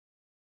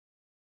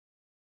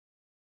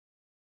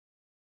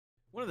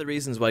One of the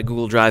reasons why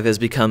Google Drive has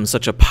become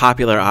such a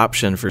popular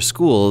option for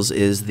schools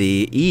is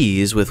the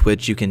ease with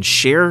which you can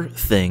share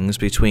things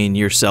between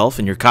yourself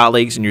and your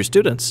colleagues and your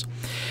students.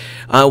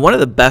 One of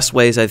the best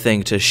ways, I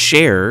think, to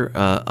share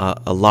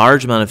a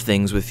large amount of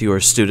things with your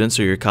students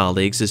or your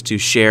colleagues is to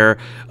share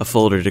a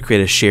folder, to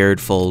create a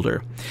shared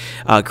folder.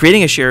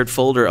 Creating a shared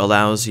folder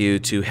allows you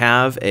to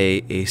have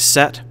a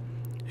set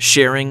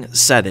sharing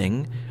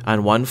setting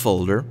on one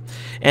folder,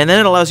 and then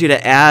it allows you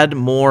to add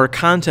more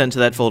content to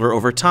that folder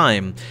over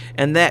time,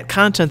 and that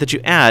content that you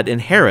add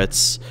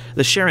inherits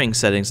the sharing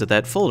settings that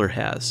that folder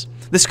has.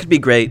 This could be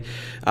great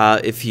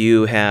if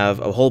you have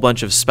a whole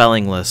bunch of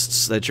spelling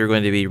lists that you're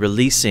going to be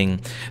releasing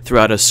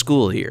throughout a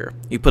school year.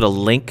 You put a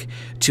link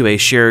to a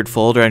shared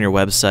folder on your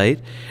website,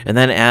 and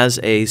then as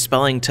a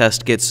spelling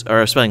test gets,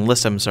 or a spelling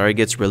list,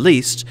 gets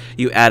released,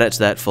 you add it to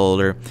that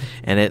folder,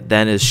 and it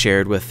then is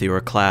shared with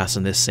your class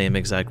in this same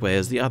exact way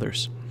as the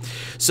others.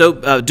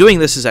 So doing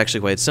this is actually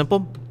quite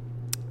simple.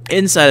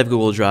 Inside of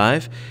Google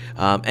Drive,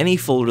 any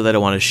folder that I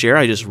want to share,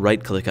 I just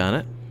right-click on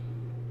it.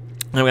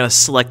 I'm going to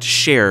select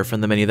Share from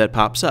the menu that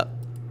pops up.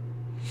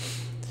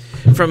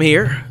 From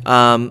here,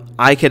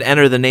 I could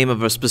enter the name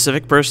of a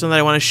specific person that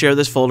I want to share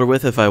this folder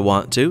with if I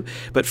want to,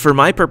 but for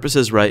my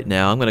purposes right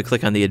now, I'm going to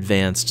click on the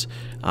Advanced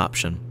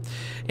option.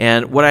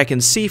 And what I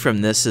can see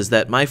from this is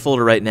that my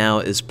folder right now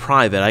is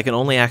private. I can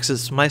only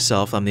access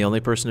myself. I'm the only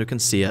person who can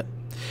see it.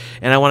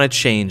 And I want to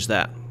change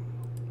that.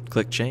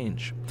 Click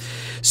Change.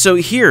 So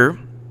here,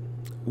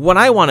 what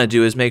I want to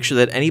do is make sure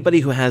that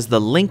anybody who has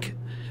the link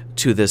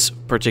to this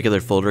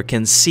particular folder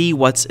can see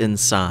what's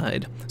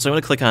inside. So I'm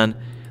going to click on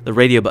the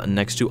radio button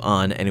next to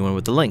On, anyone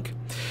with the link.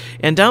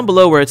 And down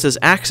below where it says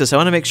Access, I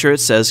want to make sure it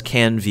says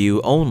Can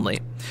View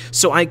Only.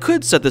 So I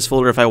could set this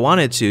folder if I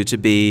wanted to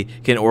be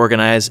Can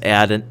Organize,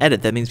 Add, and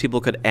Edit. That means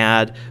people could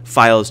add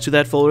files to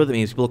that folder. That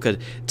means people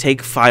could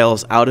take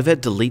files out of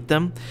it, delete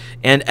them,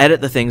 and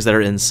edit the things that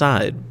are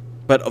inside.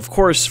 But of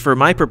course, for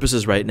my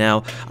purposes right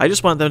now, I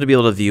just want them to be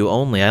able to view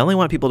only. I only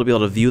want people to be able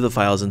to view the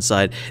files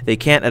inside. They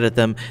can't edit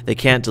them. They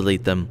can't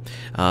delete them.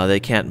 They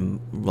can't,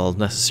 well,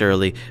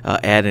 necessarily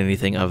add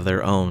anything of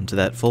their own to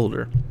that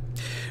folder.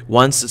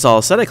 Once it's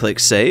all set, I click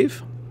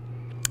Save.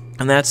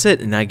 And that's it,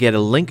 and I get a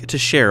link to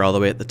share all the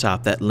way at the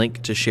top, that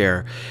link to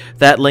share.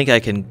 That link I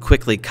can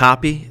quickly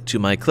copy to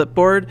my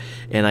clipboard,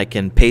 and I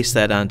can paste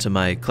that onto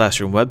my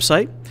classroom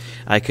website.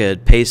 I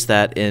could paste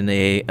that in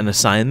an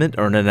assignment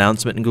or an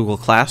announcement in Google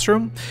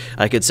Classroom.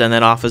 I could send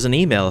that off as an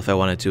email if I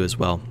wanted to as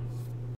well.